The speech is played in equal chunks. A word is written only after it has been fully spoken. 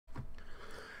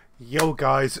Yo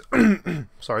guys,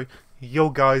 sorry, yo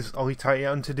guys, Ollie Tight,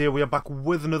 and today we are back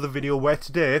with another video where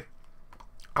today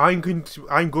I'm going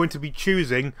to be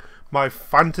choosing my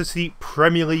fantasy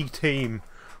Premier League team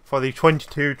for the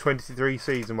 22-23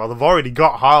 season. Well, they've already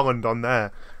got Haaland on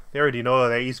there. They already know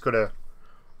that he's gonna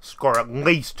score at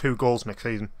least 2 goals next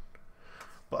season.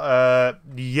 But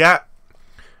yeah,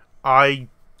 I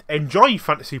enjoy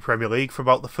Fantasy Premier League for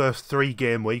about the first 3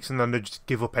 game weeks, and then I just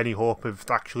give up any hope of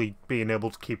actually being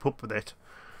able to keep up with it.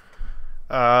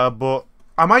 But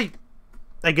I might,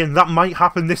 again, that might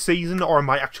happen this season, or I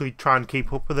might actually try and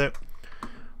keep up with it.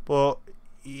 But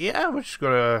yeah,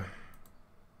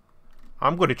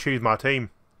 I'm gonna choose my team.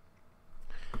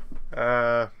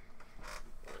 Again,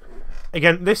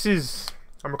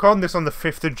 I'm recording this on the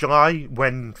 5th of July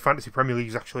when Fantasy Premier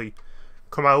League's actually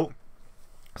come out.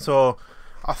 So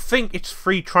I think it's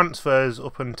free transfers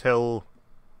up until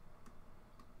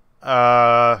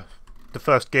the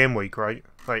first game week, right?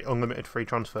 Like unlimited free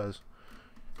transfers.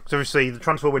 Because obviously the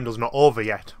transfer window's not over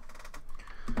yet.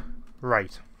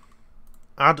 Right.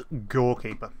 Add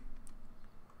goalkeeper.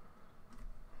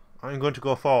 I'm going to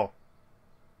go for...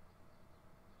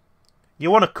 You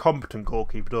want a competent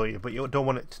goalkeeper, don't you? But you don't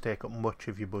want it to take up much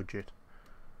of your budget.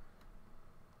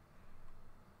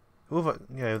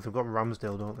 Yeah, they've got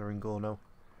Ramsdale, don't they, in goal now?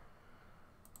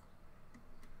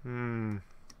 I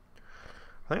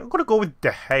think I'm going to go with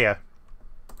De Gea.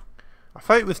 I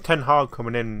thought with Ten Hag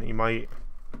coming in, he might...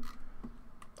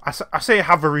 I say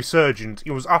have a resurgence. He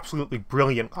was absolutely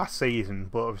brilliant last season,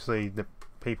 but obviously the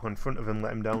people in front of him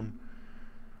let him down.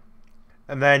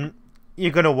 And then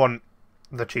you're going to want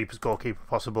the cheapest goalkeeper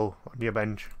possible on your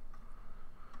bench.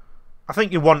 I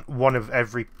think you want one of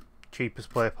every cheapest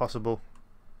player possible.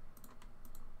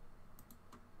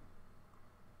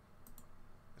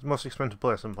 It's most expensive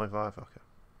player, 7.5. Okay.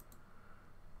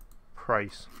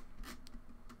 Price.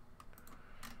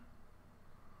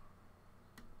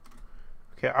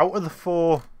 Okay, out of the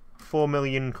 4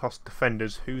 million cost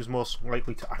defenders, who's most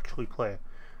likely to actually play?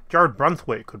 Jared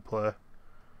Branthwaite could play.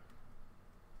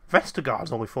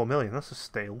 Vestergaard's only 4 million. That's a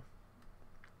steal.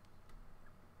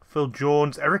 Phil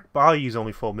Jones, Eric Bailly's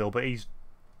only 4 mil, but he's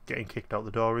getting kicked out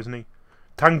the door, isn't he?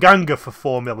 Tanganga for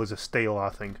 4 mil is a steal, I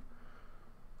think.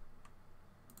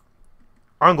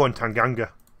 I'm going Tanganga.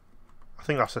 I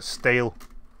think that's a steal.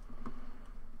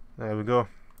 There we go.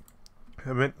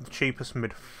 The cheapest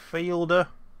midfielder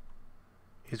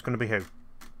is going to be who?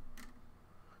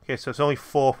 Okay, so it's only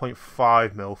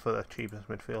 4.5 mil for the cheapest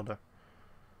midfielder.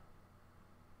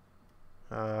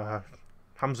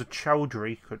 Hamza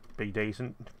Chowdhury could be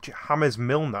decent. James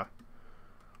Milner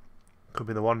could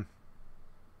be the one.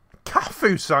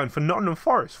 Cafu signed for Nottingham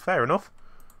Forest. Fair enough.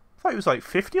 I thought he was like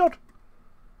 50 odd.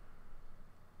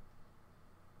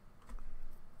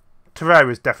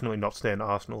 Torreira is definitely not staying at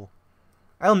Arsenal.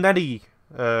 El Nedi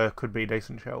could be a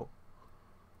decent shout.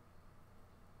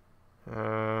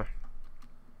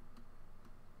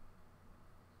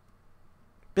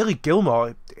 Billy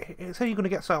Gilmore, is he going to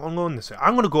get set on loan this year?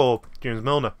 I'm going to go James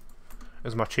Milner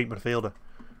as my cheap midfielder.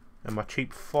 And my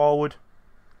cheap forward.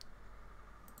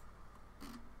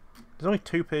 There's only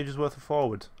 2 pages worth of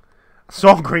forwards. I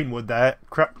saw Greenwood there,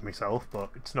 crapped myself, but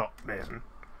it's not amazing.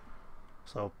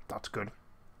 So that's good.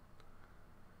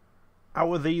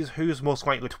 Out of these, who's most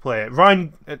likely to play?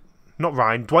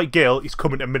 Dwight Gale is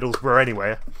coming to Middlesbrough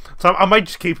anyway. So I might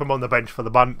just keep him on the bench for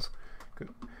the Bants.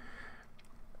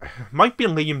 Might be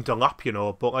Liam Delap, you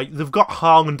know, but like they've got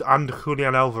Haaland and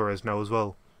Julian Alvarez now as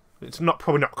well. It's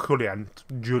probably not Julian, it's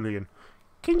Julian.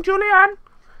 King Julian!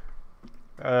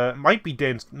 Might be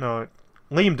Liam Delap.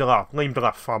 Liam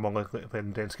Delap's far more likely to play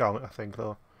than Dane Scarlett, I think,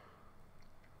 though.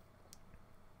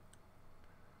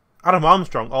 Adam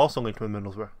Armstrong also linked with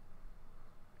Middlesbrough.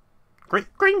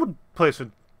 Greenwood plays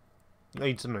for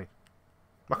Leeds, doesn't he?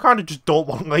 I kind of just don't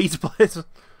want Leeds players.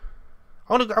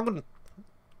 I'm gonna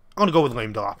go with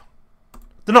Liam Delap.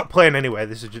 They're not playing anyway.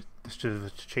 This is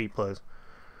just cheap players.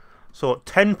 So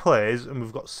 10 players, and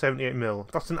we've got 78 mil.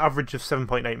 That's an average of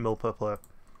 7.8 mil per player.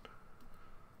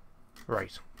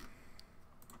 Right.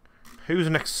 Who's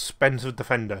an expensive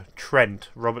defender? Trent,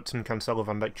 Robertson, Cancelo,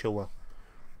 Van Dijk, Chilwell.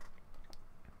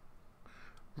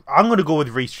 I'm gonna go with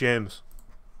Reece James.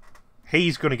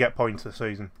 He's going to get points this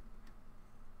season.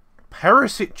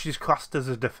 Perisic is classed as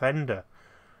a defender.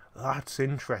 That's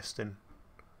interesting.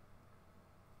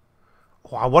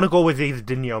 Oh, I want to go with either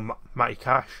Digne or Matty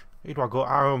Cash. Who do I go?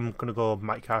 I'm going to go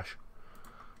Matty Cash.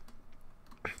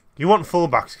 You want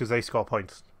fullbacks because they score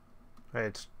points.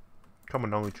 It's common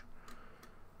knowledge.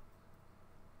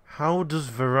 How does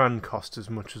Varane cost as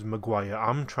much as Maguire?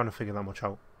 I'm trying to figure that much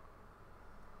out.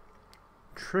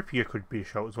 Trippier could be a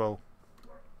shout as well.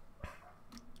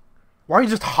 Why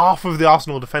just half of the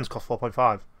Arsenal defence cost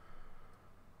 4.5?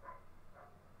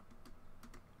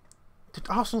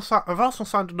 Have Arsenal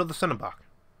signed another centre-back?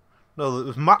 No, it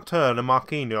was Matt Turner,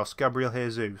 Marquinhos, Gabriel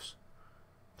Jesus.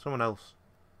 Someone else.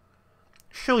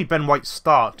 Surely Ben White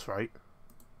starts, right?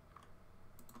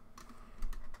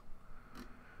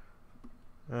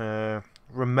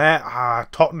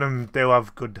 Tottenham do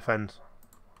have good defence.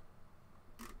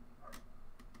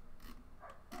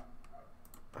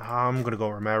 I'm going to go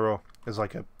Romero as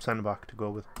like a centre-back to go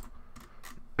with.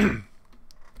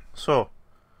 So,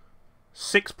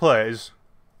 6 players,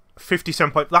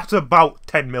 57 points. That's about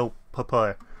 10 mil per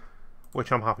player,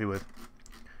 which I'm happy with.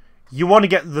 You want to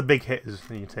get the big hitters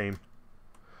in your team,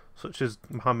 such as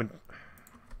Mohamed.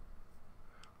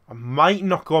 I might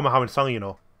not go Mohamed Salah, you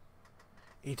know.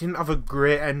 He didn't have a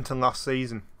great end to last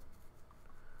season.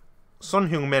 Son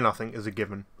Heung-min, I think, is a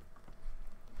given.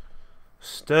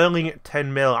 Sterling at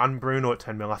 10 mil and Bruno at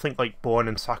 10 mil. I think like Bourne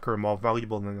and Saka are more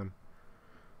valuable than them.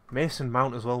 Mason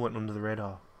Mount as well went under the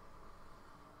radar.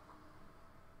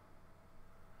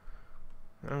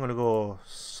 I'm going to go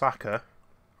Saka.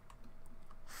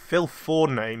 Phil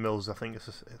Foden at 8 mils, I think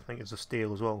it's a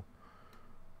steal as well.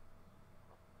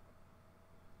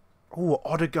 Oh,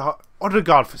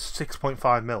 Odegaard for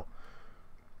 6.5 mil.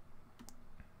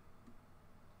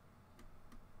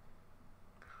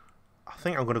 I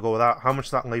think I'm going to go with that. How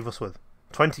much does that leave us with?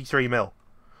 23 mil.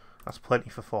 That's plenty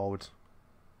for forwards.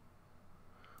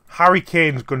 Harry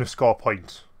Kane's going to score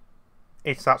points.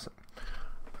 It's that.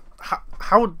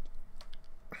 How?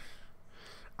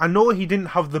 I know he didn't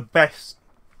have the best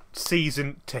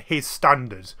season to his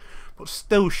standards, but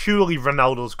still, surely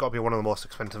Ronaldo's got to be one of the most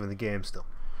expensive in the game still.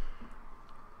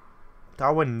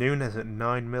 Darwin Núñez at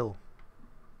 9 mil.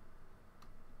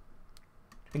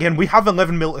 Again, we have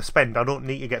 11 mil to spend. I don't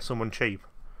need to get someone cheap.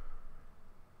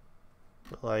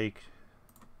 But like,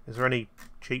 is there any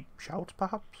cheap shouts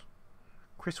perhaps?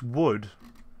 Chris Wood.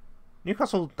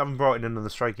 Newcastle haven't brought in another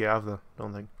striker yet, have they?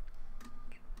 Don't think.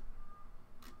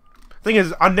 Thing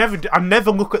is, I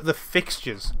never look at the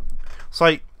fixtures. It's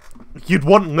like you'd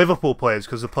want Liverpool players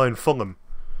because they're playing Fulham,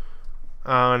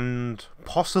 and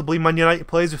possibly Man United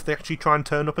players if they actually try and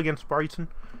turn up against Brighton.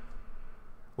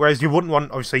 Whereas you wouldn't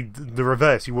want, obviously, the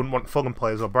reverse. You wouldn't want Fulham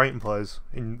players or Brighton players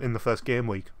in the first game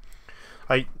week.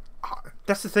 Like,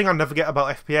 that's the thing I never get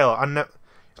about FPL.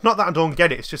 It's not that I don't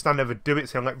get it. It's just I never do it.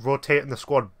 So I'm like rotating the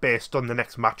squad based on the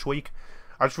next match week.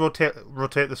 I just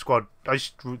rotate the squad. I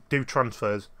just do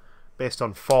transfers based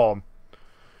on form.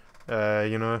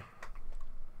 You know.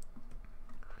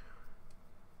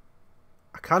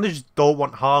 I kind of just don't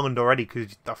want Haaland already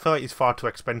because I feel like he's far too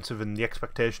expensive and the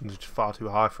expectations are just far too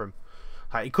high for him.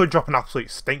 Like, he could drop an absolute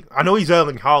stink. I know he's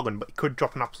Erling Haaland, but he could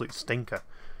drop an absolute stinker.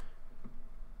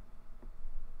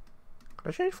 Can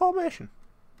I change formation?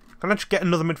 Can I just get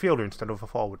another midfielder instead of a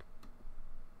forward?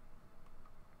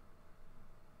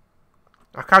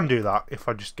 I can do that if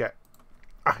I just get...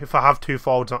 If I have 2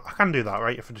 forwards on... I can do that,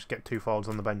 right? If I just get 2 forwards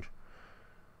on the bench.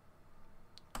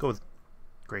 Go with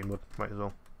Greenwood, might as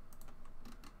well.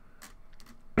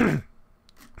 Then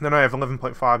I have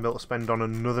 11.5 mil to spend on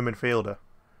another midfielder.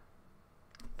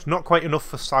 It's not quite enough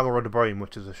for Salah or De Bruyne,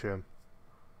 which is a shame.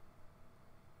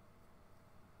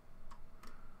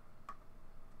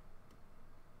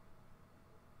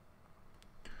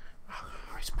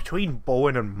 It's between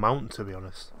Bowen and Mount, to be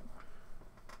honest.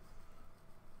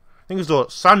 Thing is though,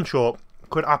 Sancho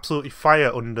could absolutely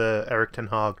fire under Erik ten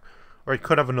Hag, or he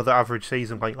could have another average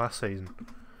season like last season.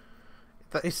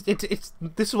 This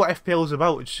is what FPL is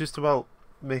about. It's just about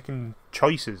making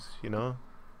choices, you know.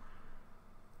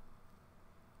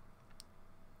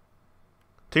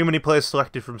 Too many players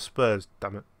selected from Spurs,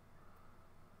 damn it.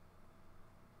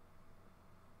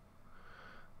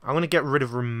 I'm going to get rid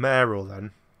of Romero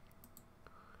then.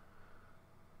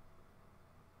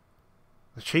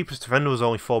 The cheapest defender was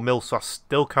only 4 mil, so I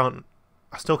still can't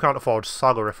afford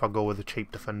Salah if I go with a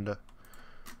cheap defender.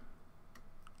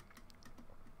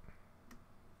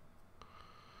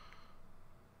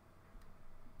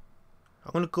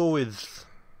 I'm going to go with...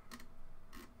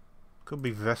 Could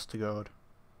be Vestergaard.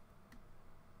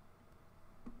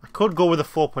 I could go with a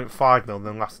 4.5 mil,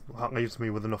 then that leaves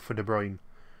me with enough for De Bruyne.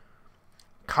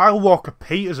 Kyle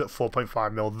Walker-Peters at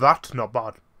 4.5 mil, that's not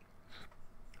bad.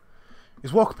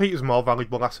 Is Walker-Peters more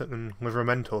valuable asset than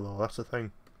Livramento though? That's the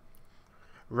thing.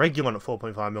 Regulon at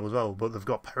 4.5 mil as well, but they've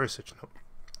got Perisic now.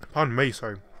 Pardon me,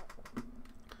 sorry.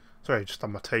 Sorry, just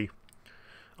on my tea.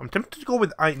 I'm tempted to go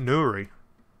with Ait Nouri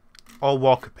or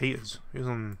Walker-Peters. Who's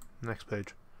on the next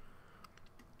page?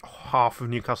 Half of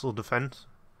Newcastle defence.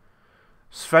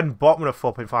 Sven Botman at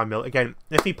 4.5 mil. Again,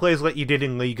 if he plays like he did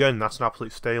in Ligue 1, that's an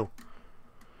absolute steal.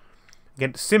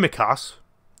 against Simicas.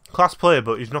 Class player,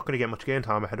 but he's not going to get much game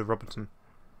time ahead of Robertson.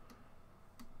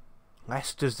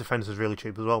 Leicester's defence is really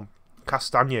cheap as well.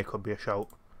 Castagna could be a shout.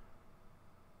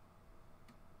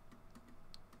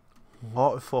 A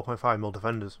lot of 4.5 mil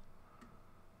defenders.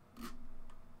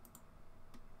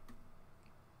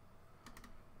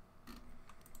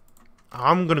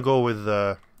 I'm going to go with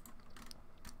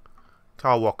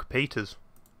Kyle Walker-Peters.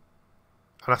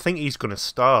 And I think he's going to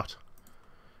start.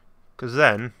 Because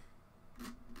then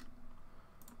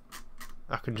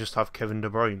I can just have Kevin De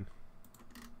Bruyne.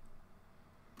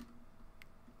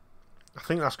 I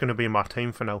think that's going to be my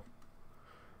team for now.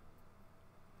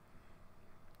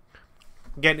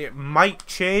 Again, it might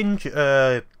change.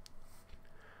 Again,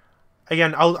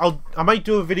 I might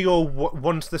do a video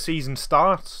once the season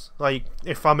starts, like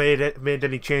if I made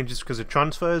any changes because of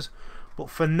transfers. But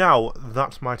for now,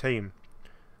 that's my team.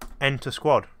 Enter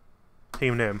squad.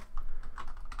 Team name.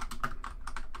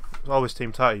 It's always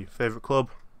Team Tatty. Favourite club?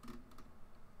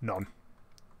 None.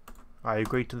 I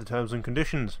agree to the terms and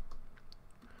conditions.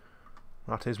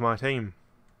 That is my team.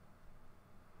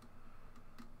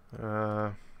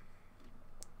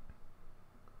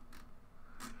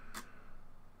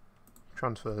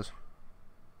 Transfers.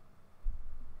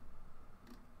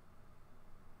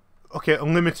 Okay,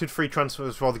 unlimited free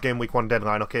transfers for the game week 1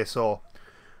 deadline. Okay, so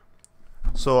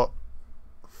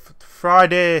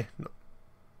Friday,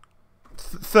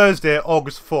 Thursday,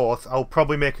 August 4th, I'll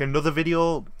probably make another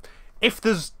video if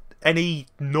there's any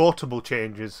notable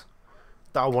changes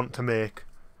that I want to make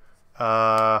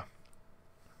to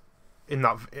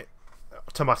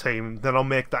my team. Then I'll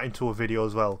make that into a video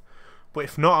as well. But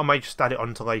if not, I might just add it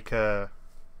onto like another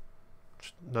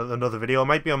video. It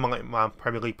might be on my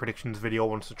Premier League predictions video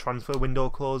once the transfer window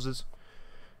closes.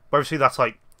 But obviously that's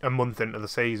like a month into the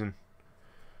season.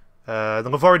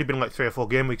 There'll have already been like 3 or 4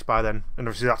 game weeks by then, and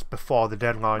obviously that's before the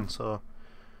deadline. So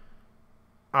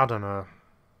I don't know.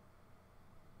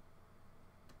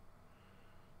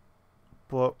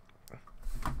 But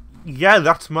yeah,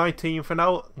 that's my team for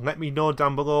now. Let me know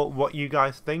down below what you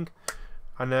guys think.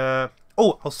 And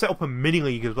oh, I'll set up a mini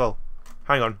league as well.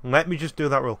 Hang on, let me just do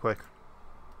that real quick.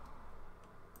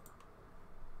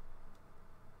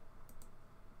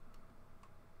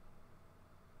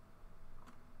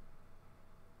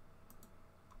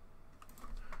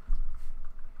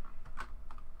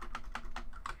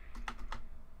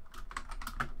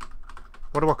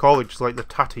 What do I call it? Just like the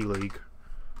Tatty League.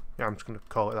 Yeah, I'm just going to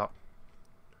call it that.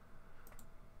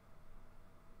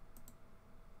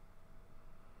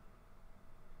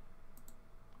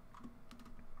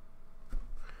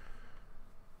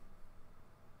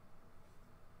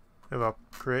 Have I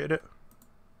created it?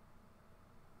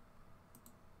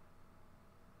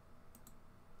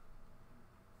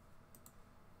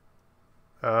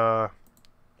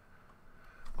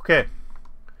 Okay.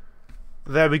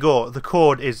 There we go. The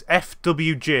code is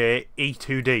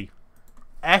FWJE2D.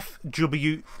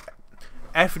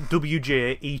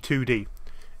 FWJE2D.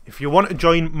 If you want to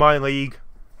join my league,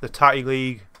 the Tatty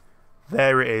League,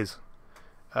 there it is.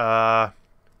 But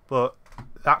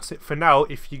that's it for now.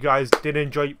 If you guys did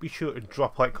enjoy it, be sure to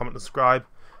drop a like, comment, and subscribe.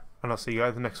 And I'll see you guys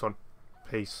in the next one.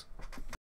 Peace.